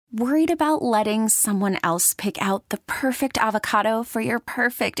Worried about letting someone else pick out the perfect avocado for your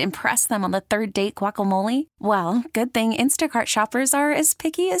perfect impress them on the third date guacamole? Well, good thing Instacart shoppers are as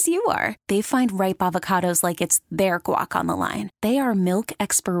picky as you are. They find ripe avocados like it's their guac on the line. They are milk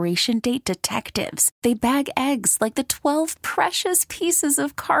expiration date detectives. They bag eggs like the 12 precious pieces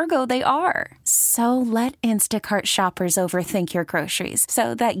of cargo they are. So let Instacart shoppers overthink your groceries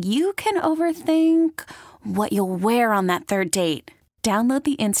so that you can overthink what you'll wear on that third date. Download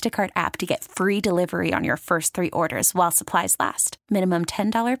the Instacart app to get free delivery on your first 3 orders while supplies last. Minimum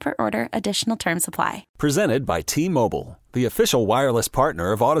 $10 per order. Additional terms apply. Presented by T-Mobile, the official wireless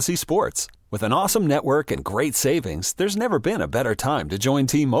partner of Odyssey Sports. With an awesome network and great savings, there's never been a better time to join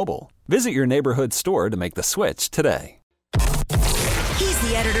T-Mobile. Visit your neighborhood store to make the switch today. He's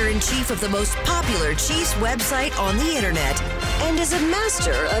the editor-in-chief of the most popular Chiefs website on the internet and is a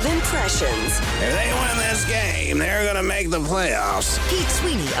master of impressions. If they win this game, they're going to make the playoffs. Pete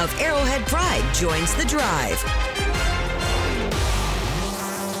Sweeney of Arrowhead Pride joins the drive.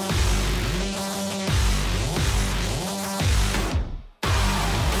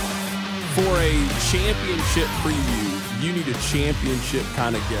 For a championship preview, you need a championship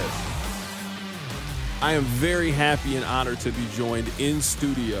kind of guest. I am very happy and honored to be joined in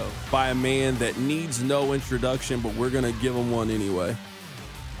studio by a man that needs no introduction, but we're going to give him one anyway.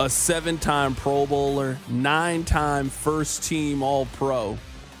 A 7-time Pro Bowler, 9-time first-team All-Pro.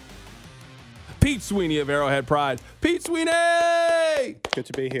 Pete Sweeney of Arrowhead Pride. Pete Sweeney! Good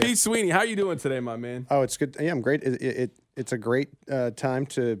to be here. Pete Sweeney, how are you doing today, my man? Oh, it's good. Yeah, I'm great. It's a great time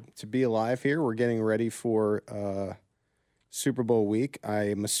to be alive here. We're getting ready for Super Bowl week.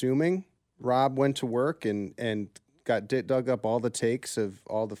 I'm assuming Rob went to work and got dug up all the takes of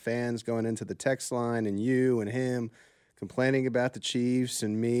all the fans going into the text line and you and him complaining about the Chiefs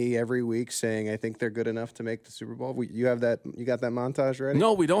and me every week saying, I think they're good enough to make the Super Bowl. You have that? You got that montage ready?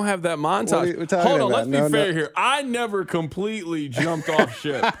 No, we don't have that montage. Hold on, let's be fair here. I never completely jumped off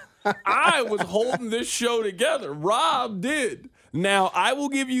ship. I was holding this show together. Rob did. Now, I will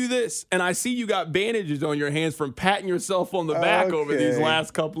give you this, and I see you got bandages on your hands from patting yourself on the back over these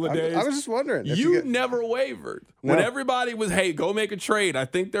last couple of days. I was just wondering. You never wavered. No. When everybody was, hey, go make a trade. I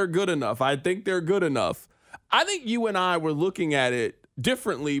think they're good enough. I think they're good enough. I think you and I were looking at it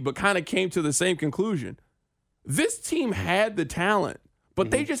differently, but kind of came to the same conclusion. This team had the talent,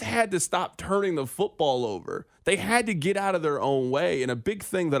 but they just had to stop turning the football over. They had to get out of their own way. And a big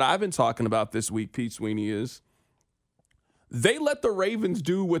thing that I've been talking about this week, Pete Sweeney, is they let the Ravens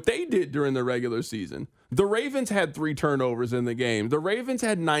do what they did during the regular season. The Ravens had 3 turnovers in the game. The Ravens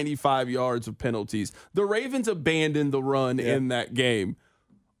had 95 yards of penalties. The Ravens abandoned the run in that game.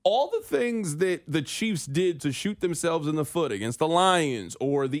 All the things that the Chiefs did to shoot themselves in the foot against the Lions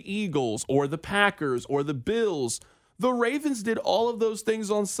or the Eagles or the Packers or the Bills, the Ravens did all of those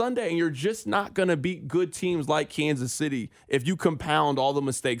things on Sunday, and you're just not going to beat good teams like Kansas City if you compound all the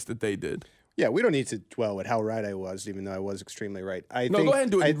mistakes that they did. Yeah, we don't need to dwell with how right I was, even though I was extremely right. Go ahead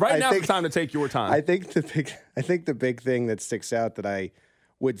and do it. Right now, it's time to take your time. I think the big thing that sticks out that I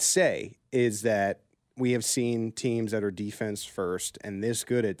would say is that we have seen teams that are defense first and this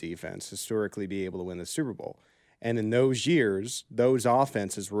good at defense historically be able to win the Super Bowl. And in those years, those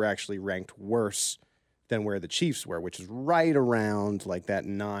offenses were actually ranked worse than where the Chiefs were, which is right around like that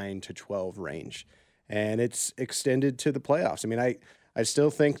 9 to 12 range. And it's extended to the playoffs. I mean, I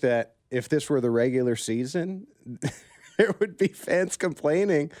still think that if this were the regular season, there would be fans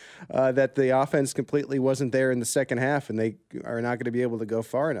complaining that the offense completely wasn't there in the second half and they are not going to be able to go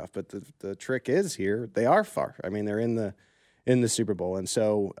far enough. But the trick is here, they are far. I mean, they're in the Super Bowl. And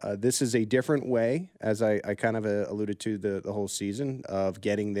so this is a different way, as I kind of alluded to the whole season, of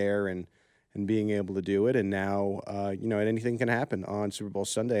getting there and being able to do it. And now, anything can happen on Super Bowl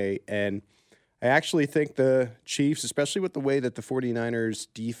Sunday. And I actually think the Chiefs, especially with the way that the 49ers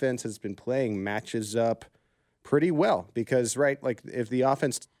defense has been playing, matches up pretty well because, right, like if the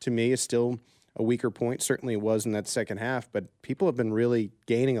offense to me is still a weaker point, certainly it was in that second half, but people have been really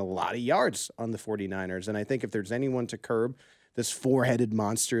gaining a lot of yards on the 49ers. And I think if there's anyone to curb this four-headed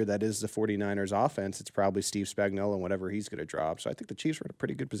monster that is the 49ers offense, it's probably Steve Spagnuolo and whatever he's going to drop. So I think the Chiefs are in a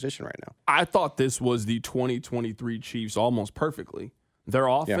pretty good position right now. I thought this was the 2023 Chiefs almost perfectly. Their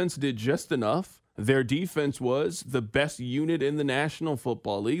offense did just enough. Their defense was the best unit in the National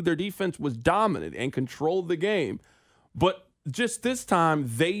Football League. Their defense was dominant and controlled the game. But just this time,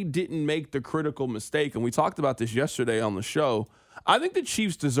 they didn't make the critical mistake. And we talked about this yesterday on the show. I think the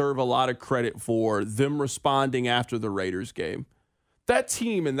Chiefs deserve a lot of credit for them responding after the Raiders game. That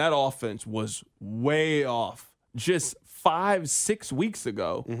team and that offense was way off, just 5-6 weeks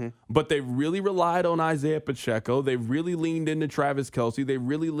ago, but they really relied on Isaiah Pacheco. They really leaned into Travis Kelce. They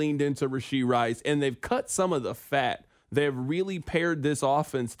really leaned into Rashee Rice, and they've cut some of the fat. They've really pared this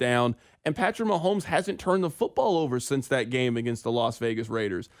offense down, and Patrick Mahomes hasn't turned the football over since that game against the Las Vegas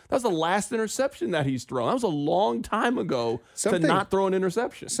Raiders. That was the last interception that he's thrown. That was a long time ago to not throw an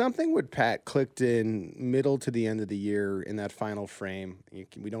interception. Something with Pat clicked in middle to the end of the year in that final frame.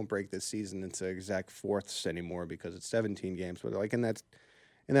 We don't break this season into exact fourths anymore because it's 17 games, but like in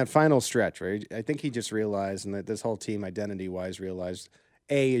that final stretch, right? I think he just realized, and that this whole team identity-wise realized,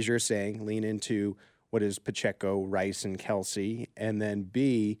 A, as you're saying, lean into what is Pacheco, Rice, and Kelce, and then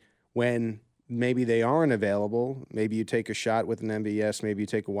B, when maybe they aren't available, maybe you take a shot with an MVS, maybe you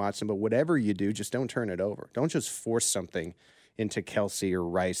take a Watson, but whatever you do, just don't turn it over. Don't just force something into Kelce or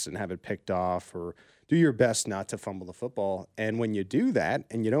Rice and have it picked off, or do your best not to fumble the football. And when you do that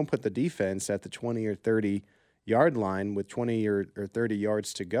and you don't put the defense at the 20 or 30-yard line with 20 or 30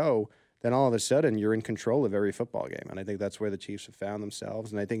 yards to go, then all of a sudden you're in control of every football game. And I think that's where the Chiefs have found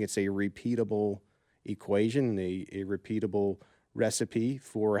themselves, and I think it's a repeatable equation, a repeatable recipe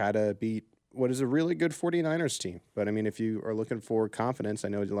for how to beat what is a really good 49ers team. But, I mean, if you are looking for confidence, I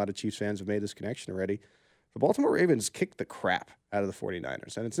know a lot of Chiefs fans have made this connection already. The Baltimore Ravens kicked the crap out of the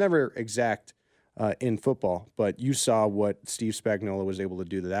 49ers, and it's never exact in football, but you saw what Steve Spagnuolo was able to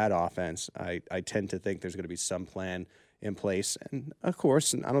do to that offense. I tend to think there's going to be some plan in place. And, of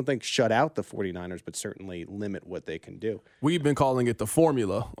course, I don't think shut out the 49ers, but certainly limit what they can do. We've been calling it the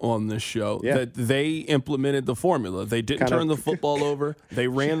formula on this show, that they implemented the formula. They didn't turn the football over. They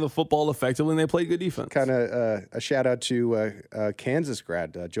ran the football effectively, and they played good defense. Kind of a shout-out to Kansas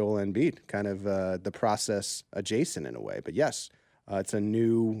grad, Joel Embiid, kind of the process adjacent in a way. But, yes, it's a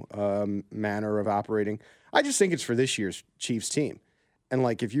new manner of operating. I just think it's for this year's Chiefs team. And,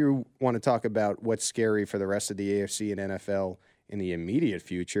 like, if you want to talk about what's scary for the rest of the AFC and NFL in the immediate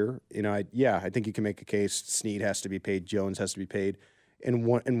future, you know, I think you can make a case Snead has to be paid, Jones has to be paid. In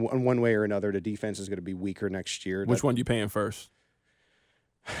one way or another, the defense is going to be weaker next year. Which one are you paying first?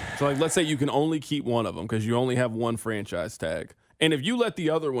 So, like, let's say you can only keep one of them because you only have one franchise tag. And if you let the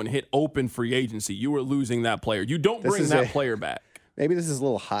other one hit open free agency, you are losing that player. You don't bring that player back. Maybe this is a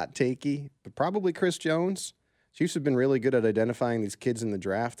little hot takey, but probably Chris Jones. Chiefs have been really good at identifying these kids in the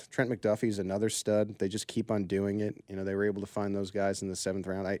draft. Trent McDuffie's another stud. They just keep on doing it. You know, they were able to find those guys in the 7th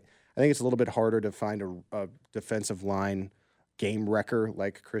round. I think it's a little bit harder to find a defensive line game wrecker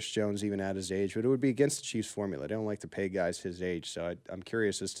like Chris Jones, even at his age, but it would be against the Chiefs formula. They don't like to pay guys his age, so I'm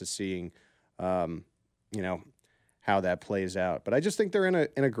curious as to seeing, you know, how that plays out. But I just think they're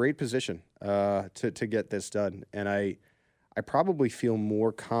in a great position to get this done, and I probably feel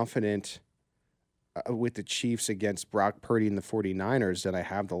more confident with the Chiefs against Brock Purdy and the 49ers than I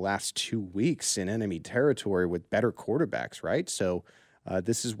have the last 2 weeks in enemy territory with better quarterbacks, right? So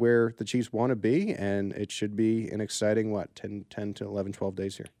this is where the Chiefs want to be, and it should be an exciting, 10 to 11, 12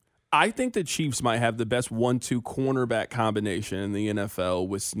 days here. I think the Chiefs might have the best 1-2 cornerback combination in the NFL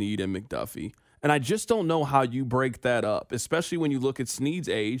with Snead and McDuffie. And I just don't know how you break that up, especially when you look at Snead's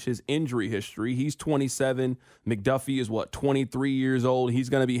age, his injury history. He's 27. McDuffie is, 23 years old. He's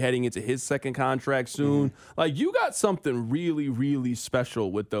going to be heading into his second contract soon. Like, you got something really, really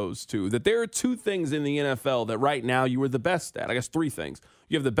special with those two. That there are two things in the NFL that right now you are the best at. I guess three things.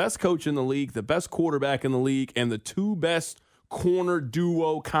 You have the best coach in the league, the best quarterback in the league, and the two best corner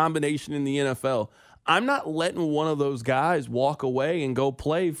duo combination in the NFL. I'm not letting one of those guys walk away and go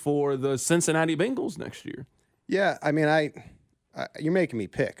play for the Cincinnati Bengals next year. Yeah, I mean, you're making me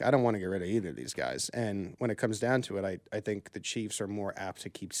pick. I don't want to get rid of either of these guys. And when it comes down to it, I think the Chiefs are more apt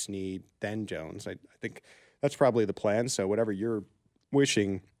to keep Snead than Jones. I think that's probably the plan. So whatever you're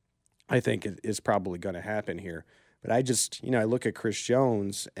wishing, I think is probably going to happen here. But I just, I look at Chris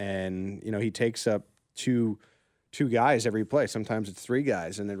Jones and, he takes up two guys every play. Sometimes it's three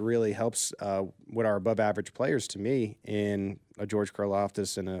guys, and it really helps what are above-average players to me in a George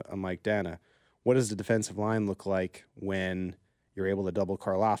Karlaftis and a Mike Dana. What does the defensive line look like when you're able to double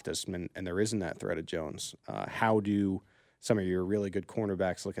Karlaftis and there isn't that threat of Jones? How do some of your really good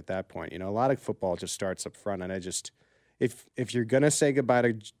cornerbacks look at that point? A lot of football just starts up front, and I just if you're going to say goodbye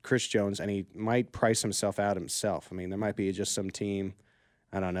to Chris Jones, and he might price himself out himself, I mean, there might be just some team,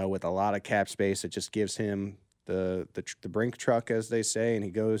 I don't know, with a lot of cap space that just gives him the brink truck, as they say, and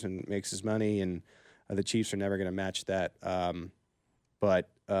he goes and makes his money, and the Chiefs are never going to match that. But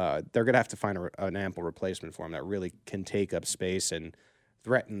they're going to have to find an ample replacement for him that really can take up space and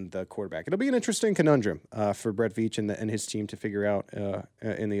threaten the quarterback. It'll be an interesting conundrum for Brett Veach and his team to figure out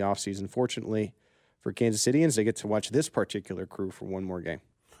in the offseason. Fortunately for Kansas Cityans, they get to watch this particular crew for one more game.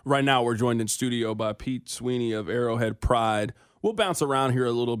 Right now, we're joined in studio by Pete Sweeney of Arrowhead Pride. We'll bounce around here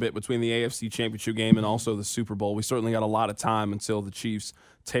a little bit between the AFC Championship game and also the Super Bowl. We certainly got a lot of time until the Chiefs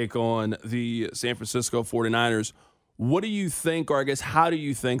take on the San Francisco 49ers. What do you think, or I guess how do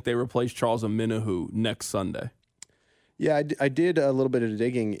you think they replace Charles Omenihu next Sunday? Yeah, I did a little bit of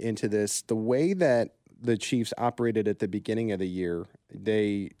digging into this. The way that the Chiefs operated at the beginning of the year,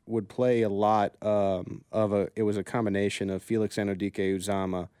 they would play a lot it was a combination of Felix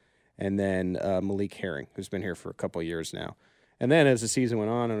Anudike-Uzomah and then Malik Herring, who's been here for a couple of years now. And then as the season went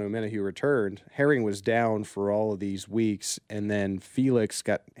on and Omenihu returned, Herring was down for all of these weeks, and then Felix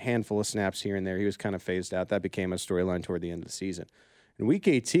got a handful of snaps here and there. He was kind of phased out. That became a storyline toward the end of the season. In Week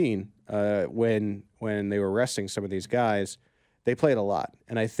 18, when they were resting some of these guys, they played a lot.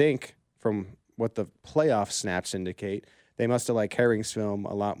 And I think from what the playoff snaps indicate, they must have liked Herring's film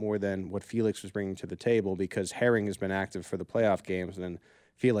a lot more than what Felix was bringing to the table, because Herring has been active for the playoff games and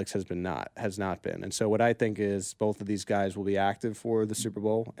Felix has not been. And so what I think is both of these guys will be active for the Super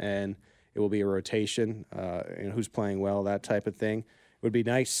Bowl, and it will be a rotation, who's playing well, that type of thing. It would be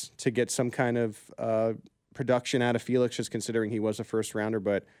nice to get some kind of production out of Felix, just considering he was a first rounder,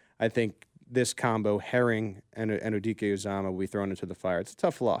 but I think this combo, Herring and Anudike-Uzomah, will be thrown into the fire. It's a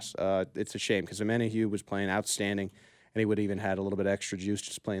tough loss. It's a shame because Omenihu was playing outstanding, and he would have even had a little bit of extra juice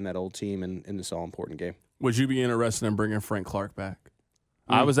just playing that old team in this all-important game. Would you be interested in bringing Frank Clark back?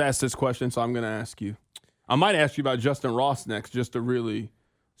 I was asked this question, so I'm going to ask you. I might ask you about Justin Ross next, just to really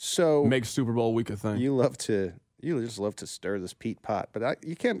make Super Bowl week a thing. You just love to stir this Pete pot, but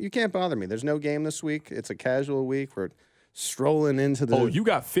you can't bother me. There's no game this week. It's a casual week. We're strolling into the. Oh, you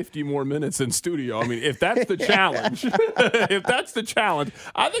got 50 more minutes in studio. I mean, if that's the challenge,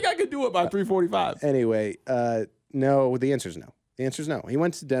 I think I could do it by 3:45. Anyway, no. The answer is no. The answer is no. He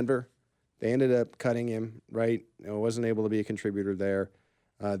went to Denver. They ended up cutting him. Right, wasn't able to be a contributor there.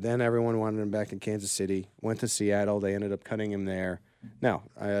 Then everyone wanted him back in Kansas City. Went to Seattle. They ended up cutting him there. No,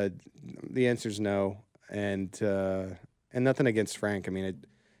 the answer is no. And nothing against Frank. I mean,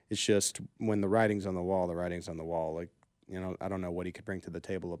 it's just when the writing's on the wall, the writing's on the wall. Like, I don't know what he could bring to the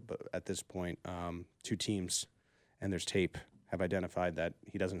table, but at this point, two teams, and there's tape, have identified that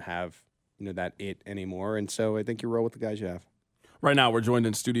he doesn't have, that it anymore. And so I think you roll with the guys you have. Right now, we're joined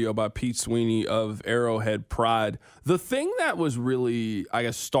in studio by Pete Sweeney of Arrowhead Pride. The thing that was really, I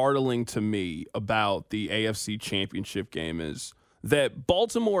guess, startling to me about the AFC Championship game is that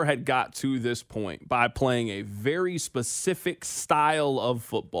Baltimore had got to this point by playing a very specific style of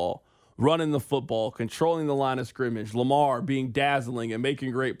football, running the football, controlling the line of scrimmage, Lamar being dazzling and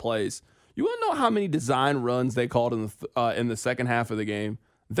making great plays. You want to know how many design runs they called in the second half of the game?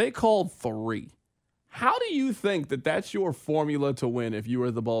 They called 3. How do you think that that's your formula to win if you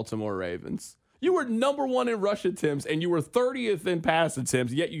were the Baltimore Ravens? You were number 1 in rush attempts, and you were 30th in pass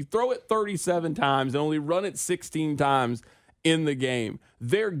attempts, yet you throw it 37 times and only run it 16 times in the game.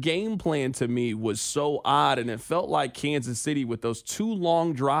 Their game plan to me was so odd, and it felt like Kansas City with those 2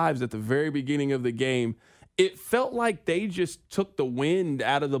 long drives at the very beginning of the game. It felt like they just took the wind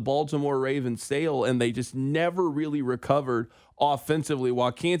out of the Baltimore Ravens' sail, and they just never really recovered offensively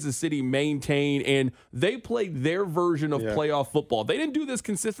while Kansas City maintained, and they played their version of playoff football. They didn't do this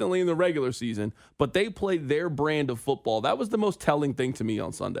consistently in the regular season, but they played their brand of football. That was the most telling thing to me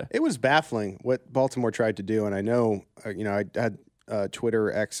on Sunday. It was baffling what Baltimore tried to do, and I know, I had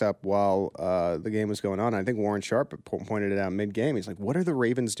Twitter X up while the game was going on. I think Warren Sharp pointed it out mid-game. He's like, what are the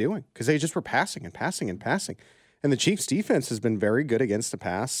Ravens doing? Because they just were passing and passing and passing. And the Chiefs' defense has been very good against the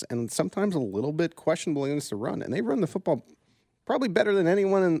pass and sometimes a little bit questionable against the run. And they run the football probably better than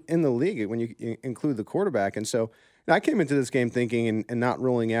anyone in the league when you include the quarterback. And so I came into this game thinking and not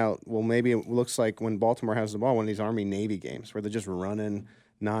ruling out, well, maybe it looks like when Baltimore has the ball, one of these Army-Navy games where they're just running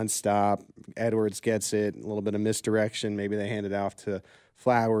nonstop. Edwards gets it, a little bit of misdirection. Maybe they hand it off to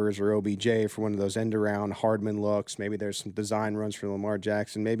Flowers or OBJ for one of those end-around Hardman looks. Maybe there's some design runs for Lamar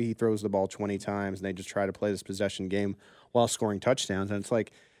Jackson. Maybe he throws the ball 20 times and they just try to play this possession game while scoring touchdowns. And it's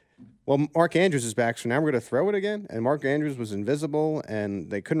like, well, Mark Andrews is back, so now we're going to throw it again? And Mark Andrews was invisible, and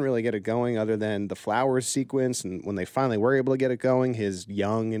they couldn't really get it going other than the Flowers sequence. And when they finally were able to get it going, his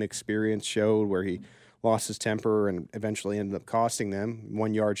young inexperience showed where he lost his temper and eventually ended up costing them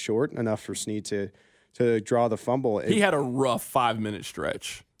 1 yard short, enough for Snead to draw the fumble. He had a rough 5-minute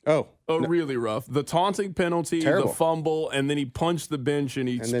stretch. Really rough. The taunting penalty, terrible. The fumble, and then he punched the bench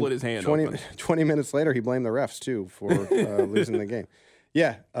and split his hand 20 minutes later, he blamed the refs, too, for losing the game.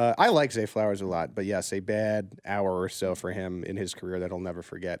 Yeah, I like Zay Flowers a lot, but yes, a bad hour or so for him in his career that he'll never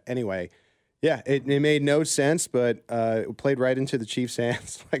forget. Anyway, Yeah, it made no sense, but it played right into the Chiefs'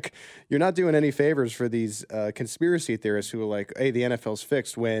 hands. Like, you're not doing any favors for these conspiracy theorists who are like, "Hey, the NFL's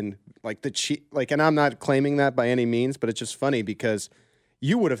fixed." When like and I'm not claiming that by any means, but it's just funny because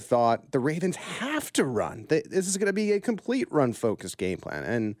you would have thought the Ravens have to run. This is going to be a complete run-focused game plan,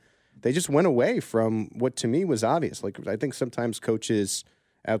 and they just went away from what to me was obvious. Like, I think sometimes coaches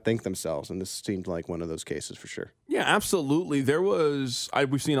outthink themselves, and this seemed like one of those cases for sure. Yeah, absolutely.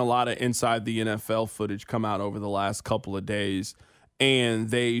 We've seen a lot of inside the NFL footage come out over the last couple of days, and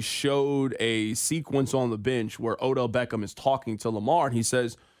they showed a sequence on the bench where Odell Beckham is talking to Lamar, and he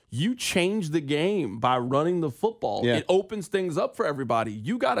says, "You changed the game by running the football. Yeah. It opens things up for everybody.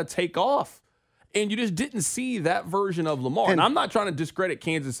 You got to take off." And you just didn't see that version of Lamar. And I'm not trying to discredit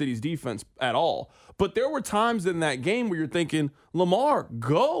Kansas City's defense at all, but there were times in that game where you're thinking, Lamar,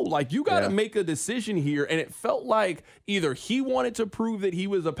 go. Like, you got to make a decision here. And it felt like either he wanted to prove that he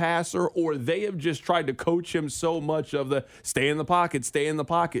was a passer, or they have just tried to coach him so much of the stay in the pocket,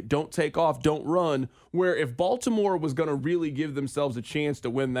 don't take off, don't run, where if Baltimore was going to really give themselves a chance to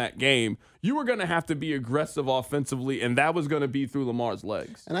win that game, you were going to have to be aggressive offensively, and that was going to be through Lamar's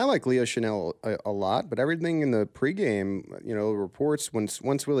legs. And I like Leo Chanel a lot, but everything in the pregame, reports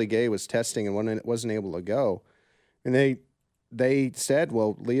once Willie Gay was testing and wasn't able to go, and they said,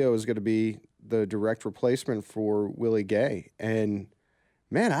 well, Leo is going to be the direct replacement for Willie Gay. And,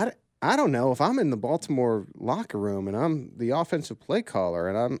 man, I don't know if I'm in the Baltimore locker room and I'm the offensive play caller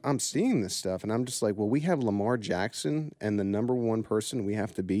and I'm seeing this stuff, and I'm just like, well, we have Lamar Jackson, and the number one person we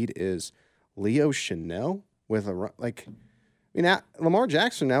have to beat is Leo Chanel with Lamar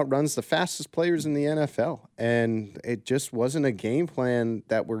Jackson outruns the fastest players in the NFL, and it just wasn't a game plan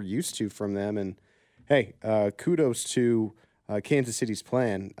that we're used to from them. And, hey, kudos to Kansas City's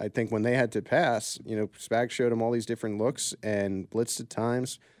plan. I think when they had to pass, Spags showed them all these different looks and blitzed at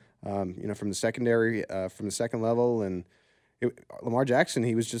times, from the secondary, from the second level. And Lamar Jackson,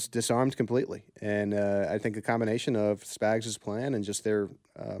 he was just disarmed completely. And I think a combination of Spags' plan and just their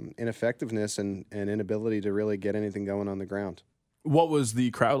ineffectiveness and inability to really get anything going on the ground. What was the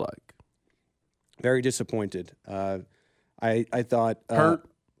crowd like? Very disappointed. I thought hurt.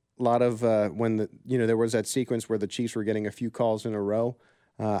 A lot of when there was that sequence where the Chiefs were getting a few calls in a row.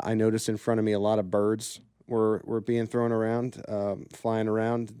 I noticed in front of me a lot of birds were being thrown around, flying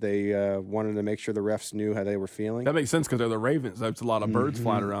around. They wanted to make sure the refs knew how they were feeling. That makes sense because they're the Ravens. There's a lot of birds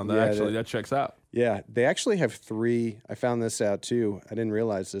flying around. That checks out. Yeah, they actually have 3. I found this out too. I didn't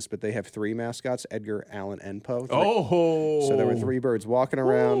realize this, but they have 3 mascots: Edgar, Allen, and Poe. So there were 3 birds walking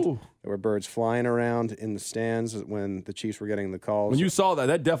around. Ooh. There were birds flying around in the stands when the Chiefs were getting the calls. When you saw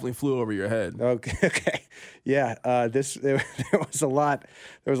that definitely flew over your head. Okay. Yeah, there was a lot.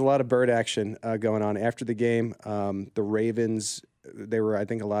 There was a lot of bird action going on after the game. The Ravens, I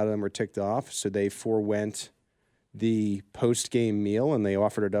think a lot of them were ticked off, so they forewent the post-game meal, and they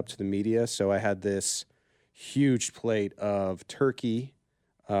offered it up to the media. So I had this huge plate of turkey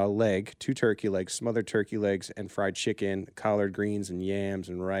leg, 2 turkey legs, smothered turkey legs, and fried chicken, collard greens, and yams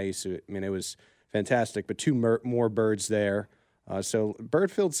and rice. It was fantastic. But 2 more birds there. So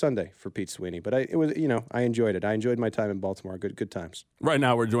bird-filled Sunday for Pete Sweeney. But I enjoyed it. I enjoyed my time in Baltimore. Good times. Right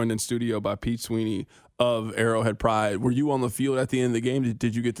now, we're joined in studio by Pete Sweeney of Arrowhead Pride. Were you on the field at the end of the game?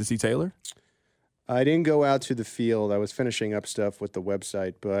 Did you get to see Taylor? I didn't go out to the field. I was finishing up stuff with the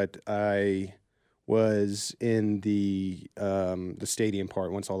website, but I was in the stadium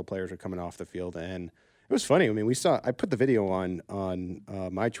part once all the players were coming off the field, and it was funny. I mean, I put the video on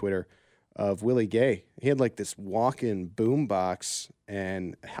my Twitter of Willie Gay. He had like this walk-in boom box,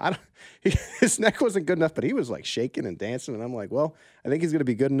 and his neck wasn't good enough, but he was like shaking and dancing, and I'm like, well, I think he's going to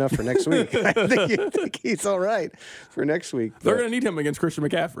be good enough for next week. I think he's all right for next week. They're going to need him against Christian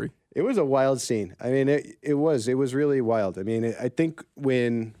McCaffrey. It was a wild scene. I mean, it was really wild. I mean, I think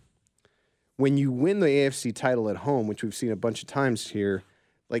when you win the AFC title at home, which we've seen a bunch of times here,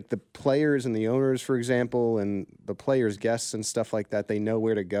 like the players and the owners, for example, and the players' guests and stuff like that, they know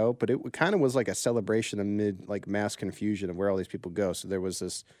where to go. But it kind of was like a celebration amid like mass confusion of where all these people go. So there was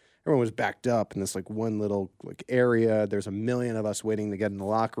this, everyone was backed up in this like one little like area. There's a million of us waiting to get in the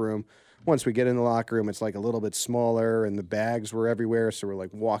locker room. Once we get in the locker room, it's like a little bit smaller, and the bags were everywhere. So we're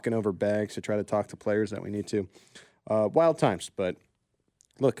like walking over bags to try to talk to players that we need to. Wild times, but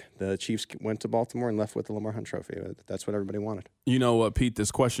look, the Chiefs went to Baltimore and left with the Lamar Hunt Trophy. That's what everybody wanted. You know what, Pete? This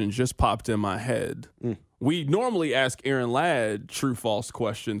question just popped in my head. We normally ask Aaron Ladd true-false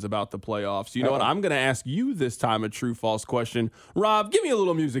questions about the playoffs. You know what? I'm going to ask you this time a true-false question. Rob, give me a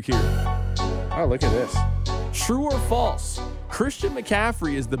little music here. Oh, look at this. True or false? Christian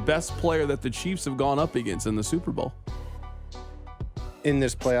McCaffrey is the best player that the Chiefs have gone up against in the Super Bowl. In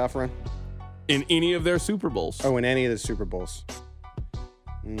this playoff run? in any of their Super Bowls. Oh, in any of the Super Bowls.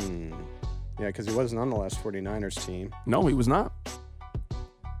 Yeah, because he wasn't on the last 49ers team. No, he was not.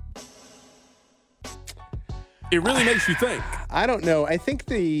 It really makes you think. I don't know. I think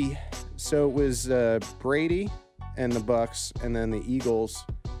so it was Brady and the Bucks and then the Eagles.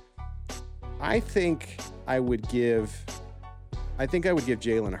 I think I would give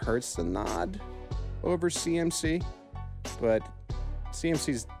Jalen Hurts the nod over CMC, but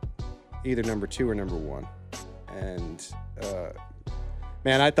CMC's either number 2 or number 1. And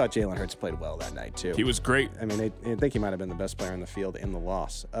man, I thought Jalen Hurts played well that night too. He was great. I mean, I think he might have been the best player on the field in the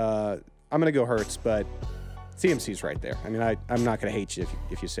loss. I'm going to go Hurts, but CMC's right there. I mean, I'm not going to hate you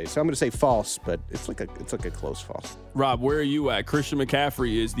if you say so. I'm going to say false, but it's like a close false. Rob, where are you at? Christian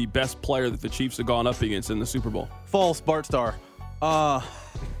McCaffrey is the best player that the Chiefs have gone up against in the Super Bowl. False, Bart Starr.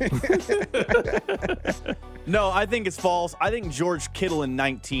 No, I think it's false. I think George Kittle in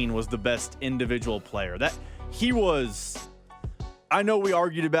 19 was the best individual player. That he was. I know we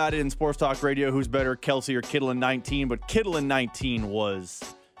argued about it in Sports Talk Radio, who's better, Kelsey or Kittle in 19, but Kittle in 19 was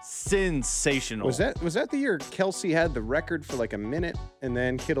sensational. Was that the year Kelsey had the record for like a minute and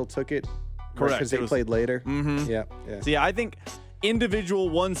then Kittle took it? Correct. Because they played later? Mm-hmm. Yeah. So yeah, I think individual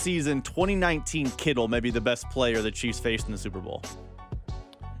one season, 2019 Kittle may be the best player the Chiefs faced in the Super Bowl.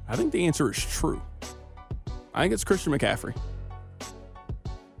 I think the answer is true. I think it's Christian McCaffrey.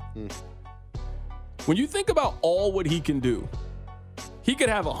 When you think about all what he can do, he could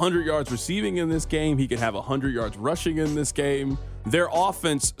have 100 yards receiving in this game. He could have 100 yards rushing in this game. Their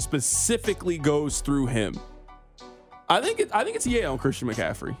offense specifically goes through him. I think it's on Christian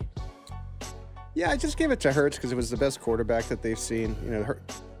McCaffrey. Yeah, I just gave it to Hurts because it was the best quarterback that they've seen.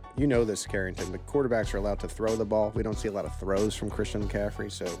 You know this, Carrington. The quarterbacks are allowed to throw the ball. We don't see a lot of throws from Christian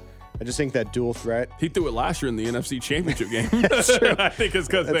McCaffrey, so I just think that dual threat. He threw it last year in the NFC Championship game. That's true. I think it's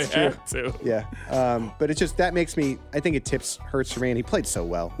because they had to. Yeah, but it's just that makes me. I think it tips Hurts for me, and he played so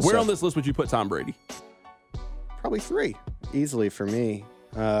well. Where on this list would you put Tom Brady? Probably 3, easily for me.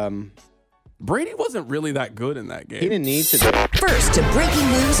 Brady wasn't really that good in that game. He didn't need to be. First to breaking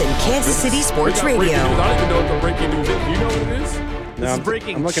news in Kansas City Sports Radio. I don't even know what the breaking news is. Do you know what it is? This is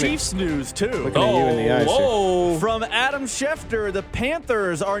breaking Chiefs news, too. Looking at you in the eyes. Whoa. From Adam Schefter, the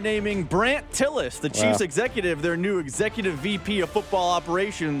Panthers are naming Brant Tillis, the Chiefs executive, their new executive VP of football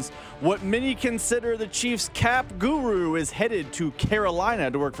operations. What many consider the Chiefs cap guru is headed to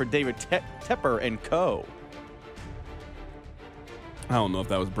Carolina to work for David Tepper and co. I don't know if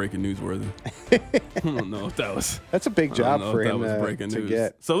that was breaking news worthy. I don't know if that was. That's a big job for him to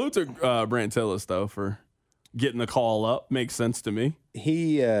get. Salute to Brant Tillis, though, for getting the call up. Makes sense to me.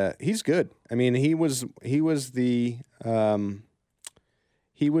 He's good. I mean, he was one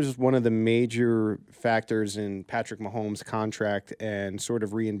of the major factors in Patrick Mahomes' contract and sort of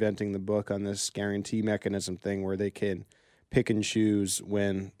reinventing the book on this guarantee mechanism thing where they can pick and choose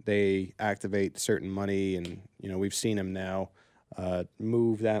when they activate certain money. And, we've seen him now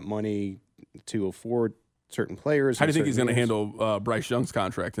move that money to afford certain players. How do you think he's going to handle Bryce Young's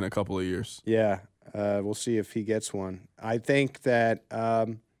contract in a couple of years? Yeah. We'll see if he gets one. I think that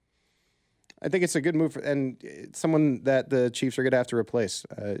it's a good move, and it's someone that the Chiefs are going to have to replace.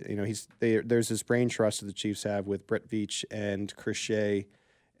 There's this brain trust that the Chiefs have with Brett Veach and Chris Shea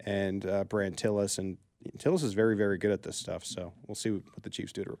and Brant Tillis, and Tillis is very, very good at this stuff. So we'll see what the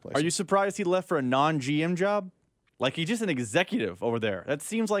Chiefs do to replace him. Are you surprised he left for a non-GM job? Like, he's just an executive over there. That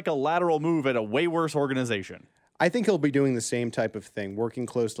seems like a lateral move at a way worse organization. I think he'll be doing the same type of thing, working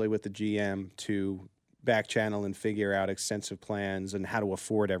closely with the GM to back channel and figure out extensive plans and how to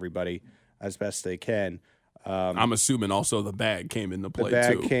afford everybody as best they can. I'm assuming also the bag came into play, too. The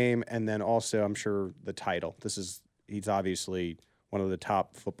bag came, and then also, I'm sure, the title. He's obviously one of the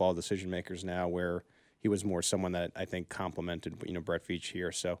top football decision makers now, where he was more someone that I think complimented, Brett Veach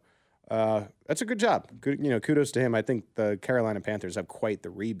here. So that's a good job. Good, kudos to him. I think the Carolina Panthers have quite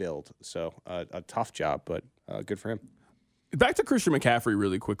the rebuild, so a tough job, but good for him. Back to Christian McCaffrey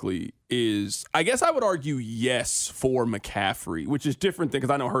really quickly is, I guess I would argue yes for McCaffrey, which is different because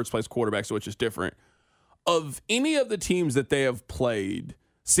I know Hurts plays quarterback, so it's just different. Of any of the teams that they have played,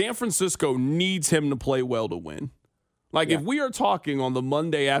 San Francisco needs him to play well to win. If we are talking on the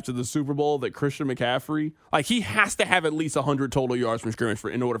Monday after the Super Bowl that Christian McCaffrey, he has to have at least 100 total yards from scrimmage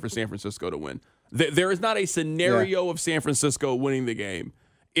in order for San Francisco to win. There is not a scenario of San Francisco winning the game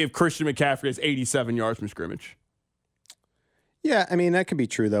if Christian McCaffrey has 87 yards from scrimmage. Yeah, I mean, that could be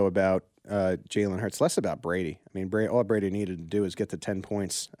true, though, about Jalen Hurts, less about Brady. I mean, all Brady needed to do is get to 10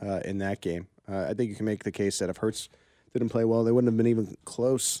 points in that game. I think you can make the case that if Hurts didn't play well, they wouldn't have been even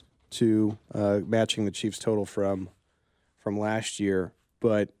close to matching the Chiefs' total from last year.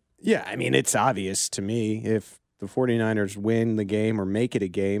 But Yeah, I mean, it's obvious to me if the 49ers win the game or make it a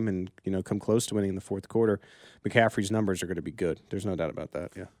game and, come close to winning in the fourth quarter, McCaffrey's numbers are going to be good. There's no doubt about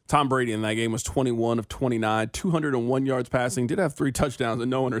that, yeah. Tom Brady in that game was 21 of 29, 201 yards passing, did have 3 touchdowns and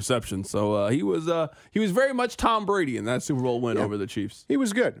no interceptions. So he was very much Tom Brady in that Super Bowl win over the Chiefs. He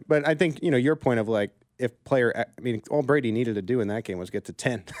was good. But I think, your point of like, all Brady needed to do in that game was get to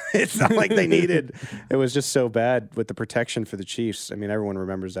 10. It's not like they needed. It was just so bad with the protection for the Chiefs. I mean, everyone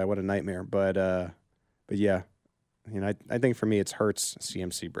remembers that. What a nightmare. But yeah, I think for me it's Hurts,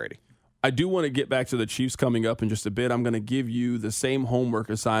 CMC, Brady. I do want to get back to the Chiefs coming up in just a bit. I'm going to give you the same homework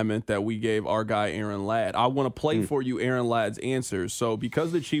assignment that we gave our guy Aaron Ladd. I want to play for you Aaron Ladd's answers. So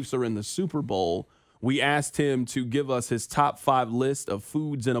because the Chiefs are in the Super Bowl, we asked him to give us his top 5 list of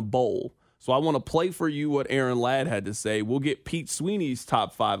foods in a bowl. So I want to play for you what Aaron Ladd had to say. We'll get Pete Sweeney's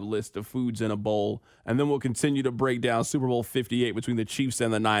top 5 list of foods in a bowl, and then we'll continue to break down Super Bowl 58 between the Chiefs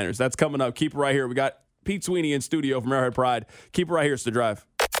and the Niners. That's coming up. Keep it right here. We got Pete Sweeney in studio from Arrowhead Pride. Keep it right here. It's The Drive.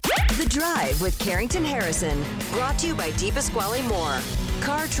 The Drive with Carrington Harrison. Brought to you by DePasquale Moore.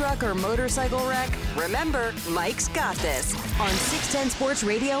 Car, truck, or motorcycle wreck? Remember, Mike's got this. On 610 Sports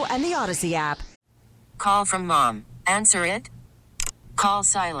Radio and the Odyssey app. Call from mom. Answer it. Call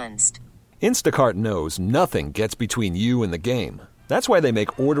silenced. Instacart knows nothing gets between you and the game. That's why they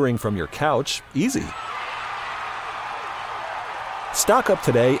make ordering from your couch easy. Stock up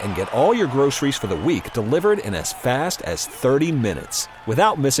today and get all your groceries for the week delivered in as fast as 30 minutes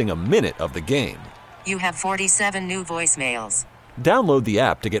without missing a minute of the game. You have 47 new voicemails. Download the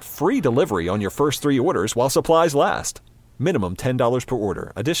app to get free delivery on your first 3 orders while supplies last. Minimum $10 per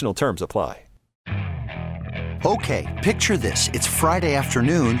order. Additional terms apply. Okay, picture this. It's Friday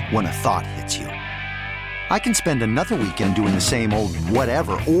afternoon when a thought hits you. I can spend another weekend doing the same old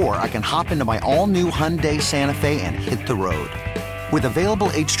whatever, or I can hop into my all-new Hyundai Santa Fe and hit the road. With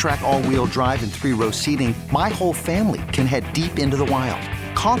available H-Track all-wheel drive and 3-row seating, my whole family can head deep into the wild.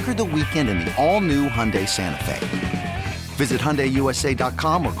 Conquer the weekend in the all-new Hyundai Santa Fe. Visit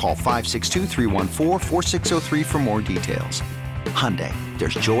HyundaiUSA.com or call 562-314-4603 for more details. Hyundai,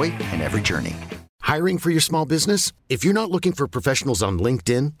 there's joy in every journey. Hiring for your small business? If you're not looking for professionals on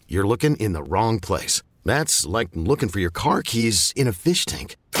LinkedIn, you're looking in the wrong place. That's like looking for your car keys in a fish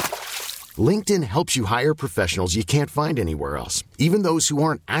tank. LinkedIn helps you hire professionals you can't find anywhere else, even those who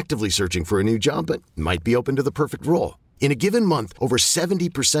aren't actively searching for a new job but might be open to the perfect role. In a given month, over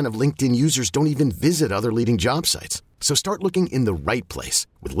 70% of LinkedIn users don't even visit other leading job sites. So start looking in the right place.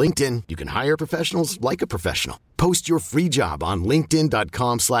 With LinkedIn, you can hire professionals like a professional. Post your free job on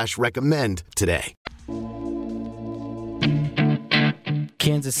linkedin.com/recommend today.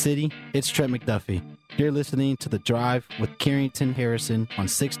 Kansas City, it's Trent McDuffie. You're listening to The Drive with Carrington Harrison on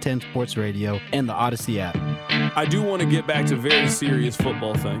 610 Sports Radio and the Odyssey app. I do want to get back to very serious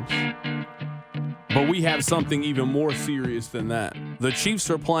football things. But we have something even more serious than that. The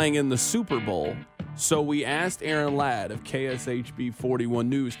Chiefs are playing in the Super Bowl. So we asked Aaron Ladd of KSHB 41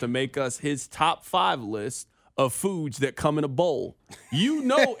 News to make us his top 5 list of foods that come in a bowl. You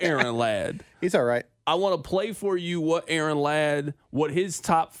know Aaron Ladd. He's all right. I want to play for you what his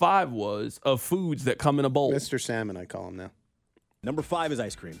top 5 was of foods that come in a bowl. Mr. Salmon, I call him now. Number 5 is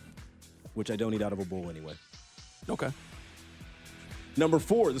ice cream, which I don't eat out of a bowl anyway. Okay. Number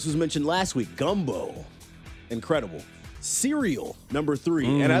 4, this was mentioned last week, gumbo. Incredible. Cereal, number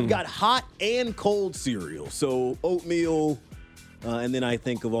 3. And I've got hot and cold cereal. So oatmeal, and then I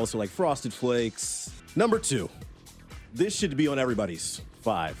think of also like Frosted Flakes. Number 2, this should be on everybody's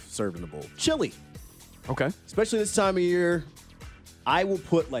 5 served in the bowl. Chili. Okay. Especially this time of year, I will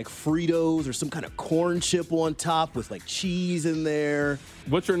put like Fritos or some kind of corn chip on top with like cheese in there.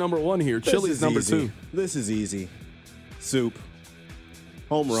 What's your number 1 here? Chili's number 2. This is easy. Soup.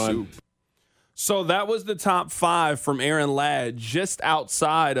 Home run. Soup. So that was the top 5 from Aaron Ladd. Just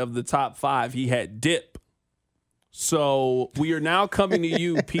outside of the top 5, he had dip. So we are now coming to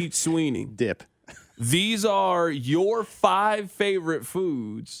you, Pete Sweeney. Dip. These are your 5 favorite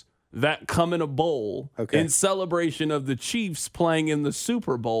foods that come in a bowl in celebration of the Chiefs playing in the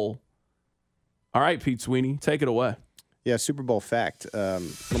Super Bowl. All right, Pete Sweeney, take it away. Yeah, Super Bowl fact.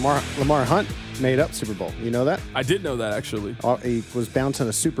 Lamar Hunt made up Super Bowl. You know that? I did know that, actually. He was bouncing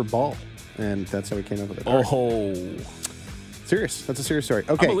a Super Ball, and that's how he came up with it. Oh. Serious. That's a serious story.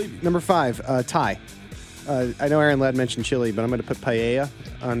 Okay, number 5, Thai. I know Aaron Ladd mentioned chili, but I'm going to put paella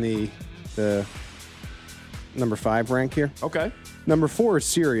on the number 5 rank here. Okay. Number 4 is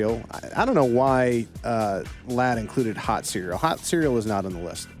cereal. I don't know why Lad included hot cereal. Hot cereal is not on the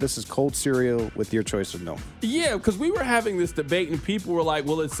list. This is cold cereal with your choice of milk. Yeah, because we were having this debate and people were like,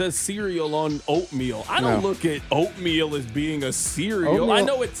 well, it says cereal on oatmeal. I don't look at oatmeal as being a cereal. Oatmeal. I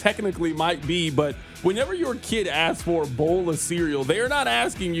know it technically might be, but whenever your kid asks for a bowl of cereal, they are not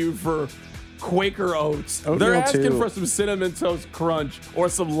asking you for Quaker Oats. Oatmeal They're asking too. for some Cinnamon Toast Crunch or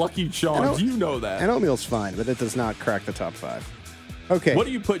some Lucky Charms. You know that. And oatmeal's fine, but it does not crack the top 5. Okay. What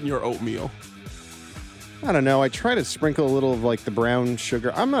do you put in your oatmeal? I don't know. I try to sprinkle a little of like the brown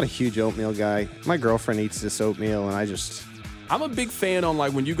sugar. I'm not a huge oatmeal guy. My girlfriend eats this oatmeal, and I'm a big fan on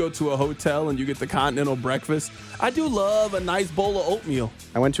like when you go to a hotel and you get the continental breakfast. I do love a nice bowl of oatmeal.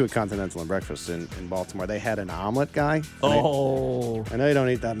 I went to a continental breakfast in Baltimore. They had an omelet guy. Oh. I know you don't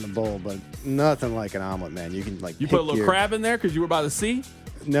eat that in a bowl, but nothing like an omelet, man. You can like You put a little crab in there because you were by the sea?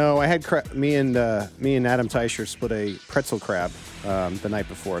 No, I had me and Adam Teicher split a pretzel crab the night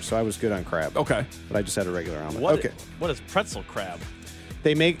before, so I was good on crab. Okay. But I just had a regular omelet. What is pretzel crab?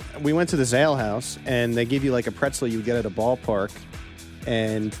 We went to this ale house, and they give you like a pretzel you get at a ballpark,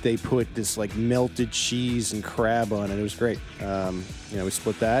 and they put this like melted cheese and crab on it. It was great. We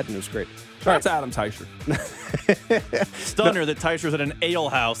split that, and it was great. That's Adam Teicher. Stunner that Teicher's at an ale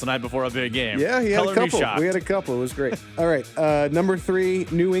house the night before a big game. Yeah, he had Color a me couple. shocked. We had a couple. It was great. All right, number 3,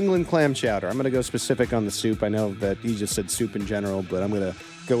 New England clam chowder. I'm going to go specific on the soup. I know that he just said soup in general, but I'm going to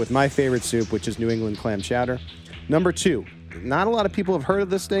go with my favorite soup, which is New England clam chowder. Number 2, not a lot of people have heard of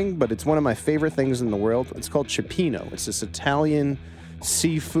this thing, but it's one of my favorite things in the world. It's called cioppino. It's this Italian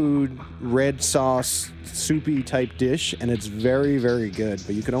seafood, red sauce, soupy type dish, and it's very, very good,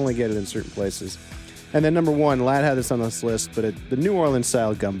 but you can only get it in certain places. And then number 1, Lad had this on this list, but the New Orleans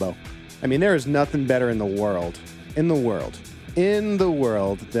style gumbo. I mean, there is nothing better in the world than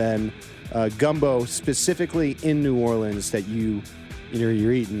gumbo, specifically in New Orleans, that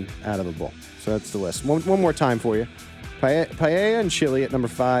you're eating out of a bowl. So that's the list. One more time for you. Paella and chili at number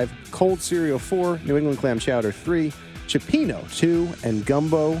 5, cold cereal 4, New England clam chowder 3, cioppino 2, and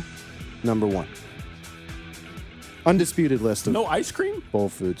gumbo number 1. Undisputed list of no ice cream bowl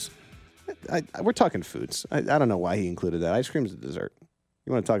foods. We're talking foods. I don't know why he included that. Ice cream's a dessert.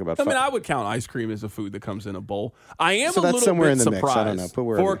 You want to talk about? I would count ice cream as a food that comes in a bowl. I am so a that's little somewhere bit in the surprised mix. I don't know.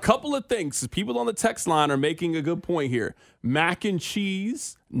 Put for a couple of things. People on the text line are making a good point here. Mac and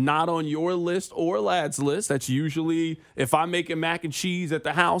cheese, not on your list or Lad's list. That's usually, if I'm making mac and cheese at